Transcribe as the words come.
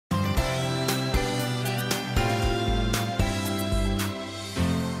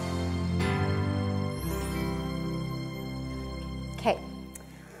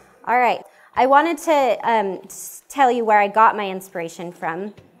All right, I wanted to tell you where I got my inspiration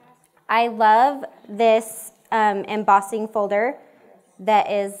from. I love this embossing folder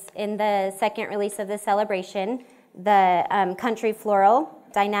that is in the second release of the celebration, the Country Floral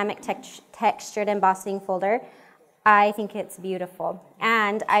Dynamic Textured Embossing Folder. I think it's beautiful.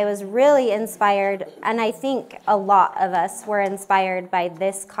 And I was really inspired, and I think a lot of us were inspired by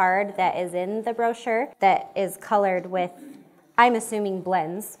this card that is in the brochure that is colored with, I'm assuming,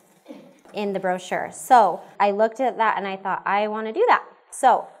 blends in the brochure. So I looked at that and I thought, I want to do that.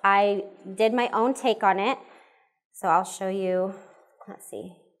 So I did my own take on it. So I'll show you, let's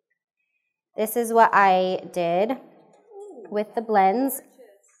see. This is what I did with the blends.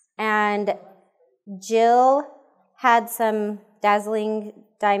 And Jill had some dazzling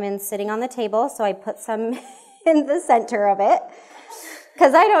diamonds sitting on the table, so I put some in the center of it.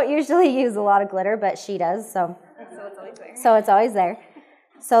 Because I don't usually use a lot of glitter, but she does, so it's always there. So it's always there.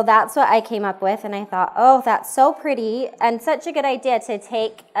 So that's what I came up with, and I thought, oh, that's so pretty, and such a good idea to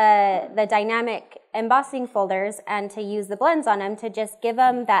take the dynamic embossing folders and to use the blends on them to just give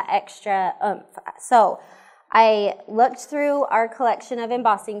them that extra oomph. So I looked through our collection of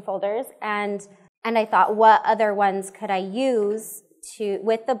embossing folders, and I thought, what other ones could I use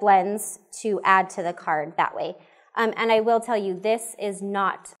with the blends to add to the card that way? And I will tell you, this is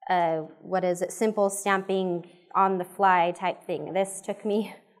not simple stamping on the fly type thing. This took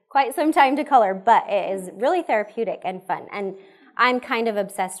me quite some time to color, but it is really therapeutic and fun. And I'm kind of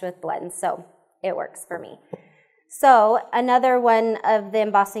obsessed with blends, so it works for me. So another one of the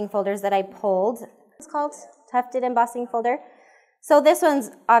embossing folders that I pulled, it's called Tufted Embossing Folder. So this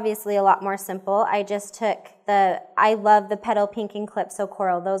one's obviously a lot more simple. I just took I love the Petal Pink and Calypso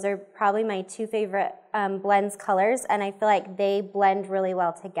Coral. Those are probably my two favorite blends colors, and I feel like they blend really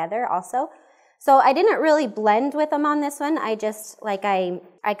well together also. So I didn't really blend with them on this one. I just, I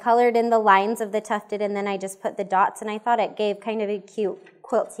colored in the lines of the tufted, and then I just put the dots, and I thought it gave kind of a cute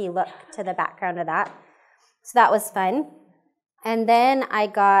quilty look to the background of that. So that was fun. And then I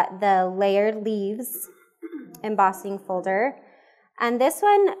got the Layered Leaves embossing folder. And this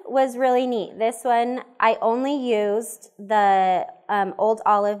one was really neat. This one I only used the Old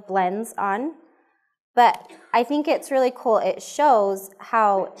Olive blends on, but I think it's really cool. It shows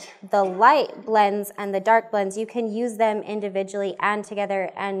how the light blends and the dark blends, you can use them individually and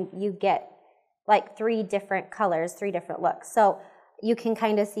together, and you get like 3 different colors, 3 different looks. So you can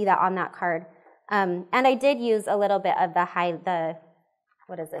kind of see that on that card. And I did use a little bit of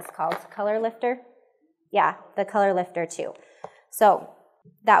what is this called? Color Lifter? Yeah, the Color Lifter too. So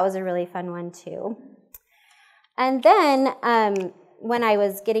that was a really fun one too. And then when I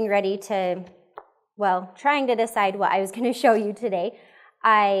was getting ready to, trying to decide what I was going to show you today,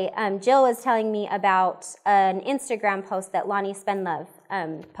 Jill was telling me about an Instagram post that Lonnie Spenlove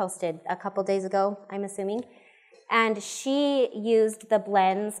posted a couple days ago, I'm assuming. And she used the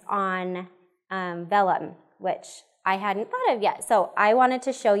blends on vellum, which I hadn't thought of yet. So I wanted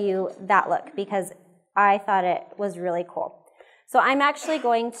to show you that look because I thought it was really cool. So I'm actually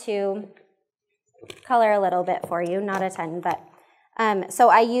going to color a little bit for you, not a ton, but so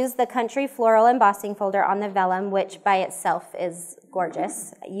I used the Country Floral Embossing Folder on the vellum, which by itself is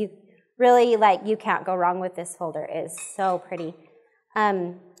gorgeous. You really, you can't go wrong with this folder. It is so pretty.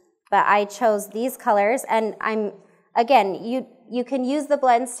 But I chose these colors, and again, you can use the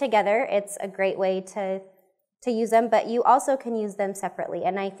blends together. It's a great way to use them, but you also can use them separately,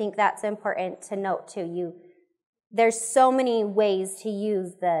 and I think that's important to note too. There's so many ways to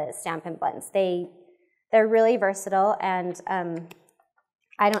use the Stampin' Blends. They're really versatile, and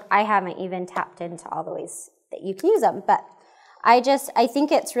I haven't even tapped into all the ways that you can use them, but I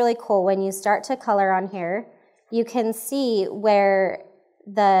think it's really cool when you start to color on here. You can see where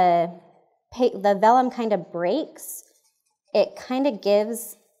the vellum kind of breaks. It kind of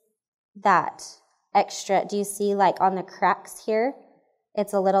gives that extra. Do you see on the cracks here?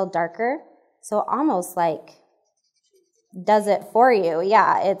 It's a little darker, so almost does it for you.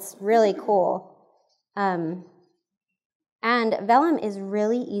 Yeah, it's really cool. And vellum is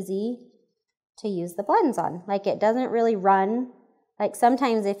really easy to use the blends on. It doesn't really run.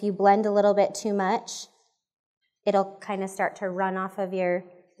 Sometimes if you blend a little bit too much, it'll kind of start to run off of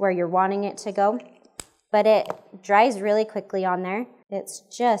where you're wanting it to go. But it dries really quickly on there. It's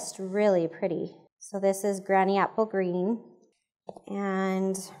just really pretty. So this is Granny Apple Green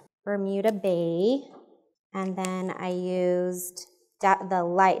and Bermuda Bay. And then I used the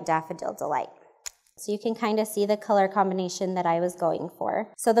light Daffodil Delight. So you can kind of see the color combination that I was going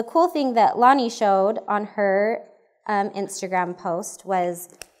for. So the cool thing that Lonnie showed on her Instagram post was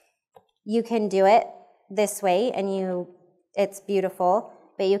you can do it this way, and it's beautiful,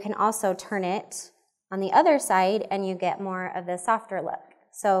 but you can also turn it on the other side and you get more of the softer look.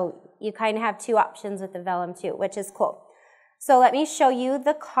 So you kind of have two options with the vellum too, which is cool. So let me show you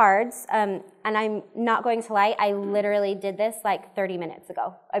the cards, and I'm not going to lie, I literally did this like 30 minutes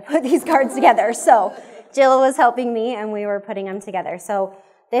ago. I put these cards together, so Jill was helping me and we were putting them together. So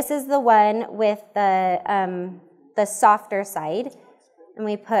this is the one with the softer side, and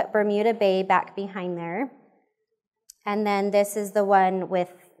we put Bermuda Bay back behind there. And then this is the one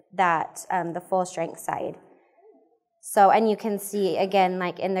with that, the full strength side. So, and you can see again,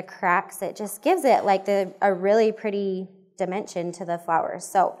 like in the cracks, it just gives it like a really pretty dimension to the flowers.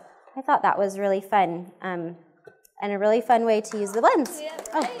 So I thought that was really fun, and a really fun way to use the blends.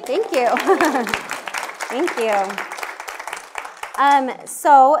 Oh, thank you. Thank you.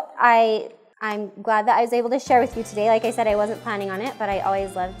 So I'm glad that I was able to share with you today. Like I said, I wasn't planning on it, but I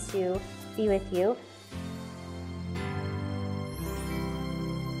always love to be with you.